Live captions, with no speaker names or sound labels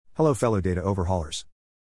Hello fellow data overhaulers.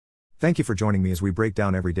 Thank you for joining me as we break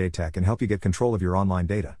down everyday tech and help you get control of your online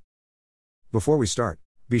data. Before we start,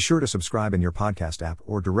 be sure to subscribe in your podcast app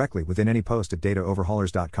or directly within any post at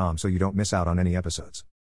dataoverhaulers.com so you don't miss out on any episodes.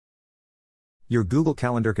 Your Google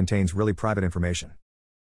Calendar contains really private information.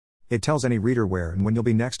 It tells any reader where and when you'll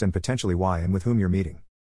be next and potentially why and with whom you're meeting.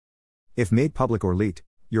 If made public or leaked,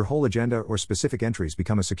 your whole agenda or specific entries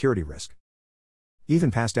become a security risk.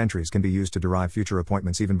 Even past entries can be used to derive future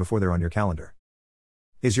appointments even before they're on your calendar.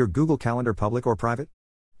 Is your Google Calendar public or private?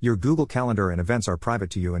 Your Google Calendar and events are private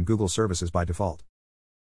to you and Google services by default.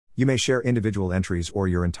 You may share individual entries or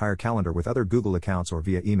your entire calendar with other Google accounts or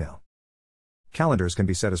via email. Calendars can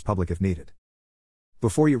be set as public if needed.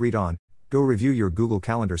 Before you read on, go review your Google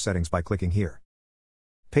Calendar settings by clicking here.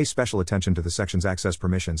 Pay special attention to the section's access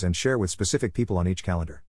permissions and share with specific people on each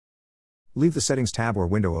calendar. Leave the Settings tab or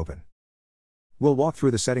window open. We'll walk through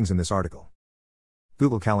the settings in this article.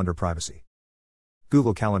 Google Calendar Privacy.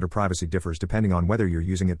 Google Calendar privacy differs depending on whether you're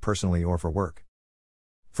using it personally or for work.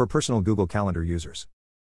 For personal Google Calendar users,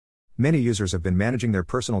 many users have been managing their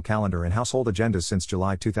personal calendar and household agendas since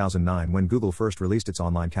July 2009 when Google first released its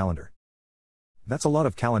online calendar. That's a lot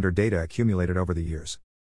of calendar data accumulated over the years.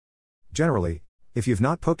 Generally, if you've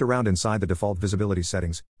not poked around inside the default visibility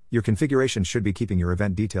settings, your configuration should be keeping your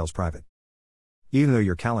event details private. Even though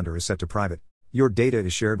your calendar is set to private, your data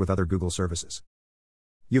is shared with other Google services.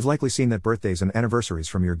 You've likely seen that birthdays and anniversaries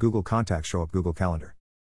from your Google contacts show up Google Calendar.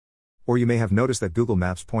 Or you may have noticed that Google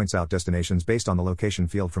Maps points out destinations based on the location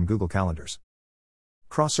field from Google Calendars.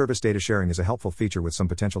 Cross-service data sharing is a helpful feature with some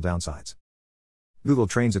potential downsides. Google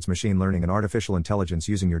trains its machine learning and artificial intelligence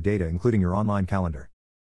using your data, including your online calendar.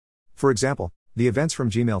 For example, the Events from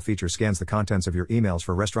Gmail feature scans the contents of your emails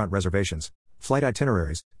for restaurant reservations, flight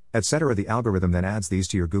itineraries, etc. The algorithm then adds these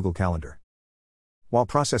to your Google Calendar. While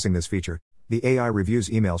processing this feature, the AI reviews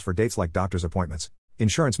emails for dates like doctor's appointments,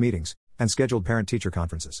 insurance meetings, and scheduled parent-teacher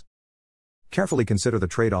conferences. Carefully consider the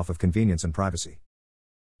trade-off of convenience and privacy.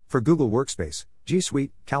 For Google Workspace, G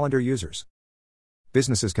Suite, calendar users.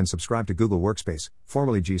 Businesses can subscribe to Google Workspace,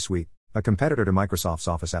 formerly G Suite, a competitor to Microsoft's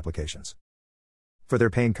Office applications. For their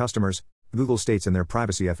paying customers, Google states in their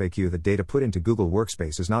privacy FAQ that data put into Google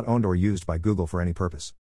Workspace is not owned or used by Google for any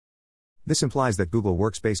purpose. This implies that Google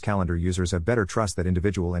Workspace calendar users have better trust that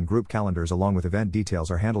individual and group calendars along with event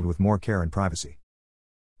details are handled with more care and privacy.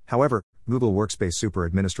 However, Google Workspace super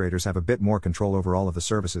administrators have a bit more control over all of the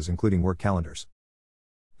services, including work calendars.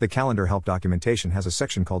 The Calendar Help documentation has a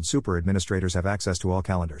section called Super Administrators Have Access to All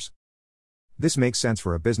Calendars. This makes sense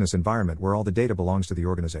for a business environment where all the data belongs to the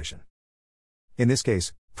organization. In this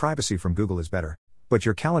case, privacy from Google is better, but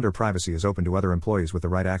your calendar privacy is open to other employees with the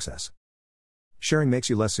right access. Sharing makes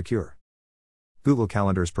you less secure. Google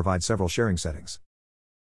Calendars provide several sharing settings.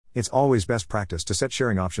 It's always best practice to set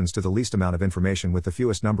sharing options to the least amount of information with the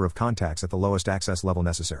fewest number of contacts at the lowest access level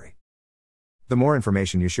necessary. The more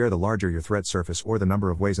information you share, the larger your threat surface or the number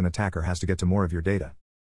of ways an attacker has to get to more of your data.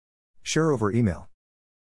 Share over email.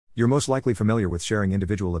 You're most likely familiar with sharing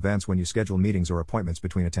individual events when you schedule meetings or appointments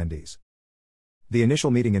between attendees. The initial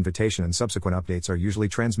meeting invitation and subsequent updates are usually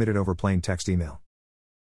transmitted over plain text email.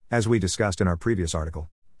 As we discussed in our previous article,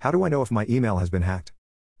 how do I know if my email has been hacked?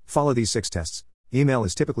 Follow these 6 tests. Email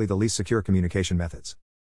is typically the least secure communication methods.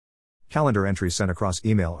 Calendar entries sent across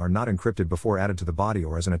email are not encrypted before added to the body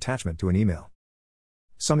or as an attachment to an email.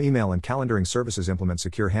 Some email and calendaring services implement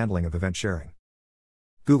secure handling of event sharing.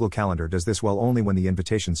 Google Calendar does this well only when the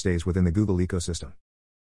invitation stays within the Google ecosystem.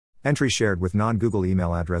 Entries shared with non-Google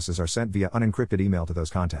email addresses are sent via unencrypted email to those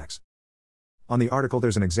contacts. On the article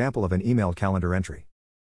there's an example of an emailed calendar entry.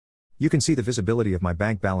 You can see the visibility of my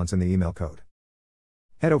bank balance in the email code.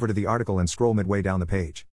 Head over to the article and scroll midway down the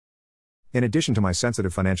page. In addition to my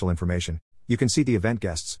sensitive financial information, you can see the event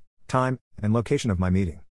guests, time, and location of my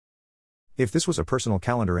meeting. If this was a personal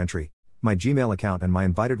calendar entry, my Gmail account and my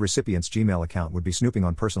invited recipient's Gmail account would be snooping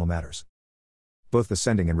on personal matters. Both the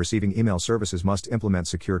sending and receiving email services must implement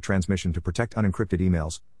secure transmission to protect unencrypted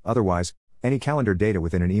emails, otherwise, any calendar data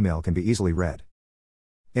within an email can be easily read.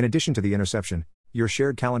 In addition to the interception, your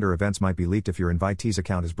shared calendar events might be leaked if your invitee's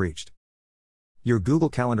account is breached. Your Google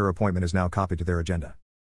Calendar appointment is now copied to their agenda.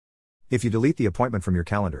 If you delete the appointment from your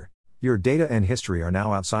calendar, your data and history are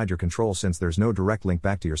now outside your control since there's no direct link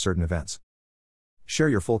back to your certain events. Share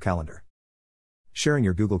your full calendar. Sharing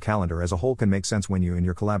your Google Calendar as a whole can make sense when you and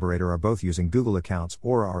your collaborator are both using Google accounts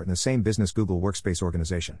or are in the same business Google Workspace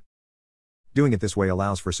organization. Doing it this way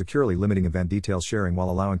allows for securely limiting event details sharing while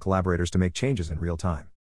allowing collaborators to make changes in real time.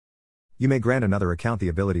 You may grant another account the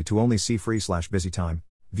ability to only see free/busy time,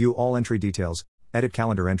 view all entry details, edit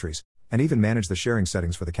calendar entries, and even manage the sharing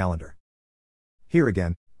settings for the calendar. Here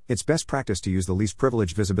again, It's best practice to use the least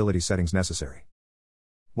privileged visibility settings necessary.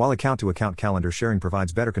 While account-to-account calendar sharing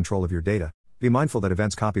provides better control of your data, be mindful that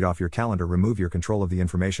events copied off your calendar remove your control of the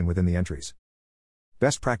information within the entries.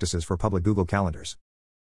 Best practices for public Google Calendars.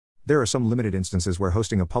 There are some limited instances where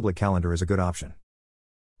hosting a public calendar is a good option.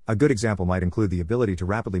 A good example might include the ability to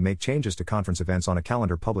rapidly make changes to conference events on a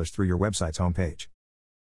calendar published through your website's homepage.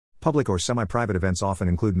 Public or semi-private events often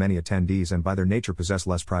include many attendees and by their nature possess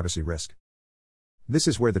less privacy risk. This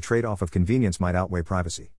is where the trade-off of convenience might outweigh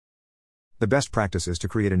privacy. The best practice is to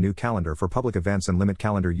create a new calendar for public events and limit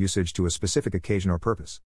calendar usage to a specific occasion or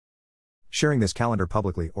purpose. Sharing this calendar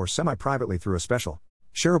publicly or semi-privately through a special,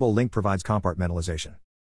 shareable link provides compartmentalization.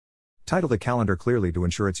 Title the calendar clearly to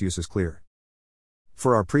ensure its use is clear.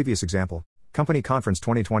 For our previous example, Company Conference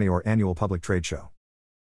 2020 or Annual Public Trade Show.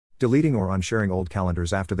 Deleting or unsharing old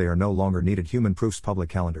calendars after they are no longer needed. Human proofs public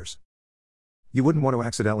calendars. You wouldn't want to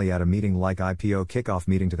accidentally add a meeting like IPO kickoff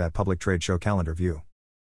meeting to that public trade show calendar view.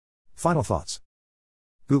 Final thoughts.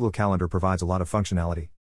 Google Calendar provides a lot of functionality.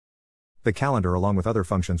 The calendar, along with other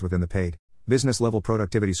functions within the paid, business-level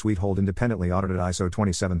productivity suite, hold independently audited ISO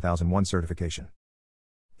 27001 certification.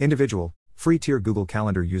 Individual, free-tier Google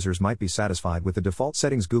Calendar users might be satisfied with the default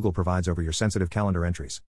settings Google provides over your sensitive calendar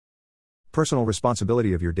entries. Personal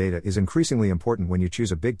responsibility of your data is increasingly important when you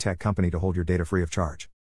choose a big tech company to hold your data free of charge.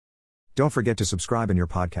 Don't forget to subscribe in your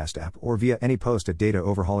podcast app or via any post at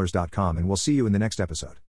dataoverhaulers.com, and we'll see you in the next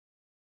episode.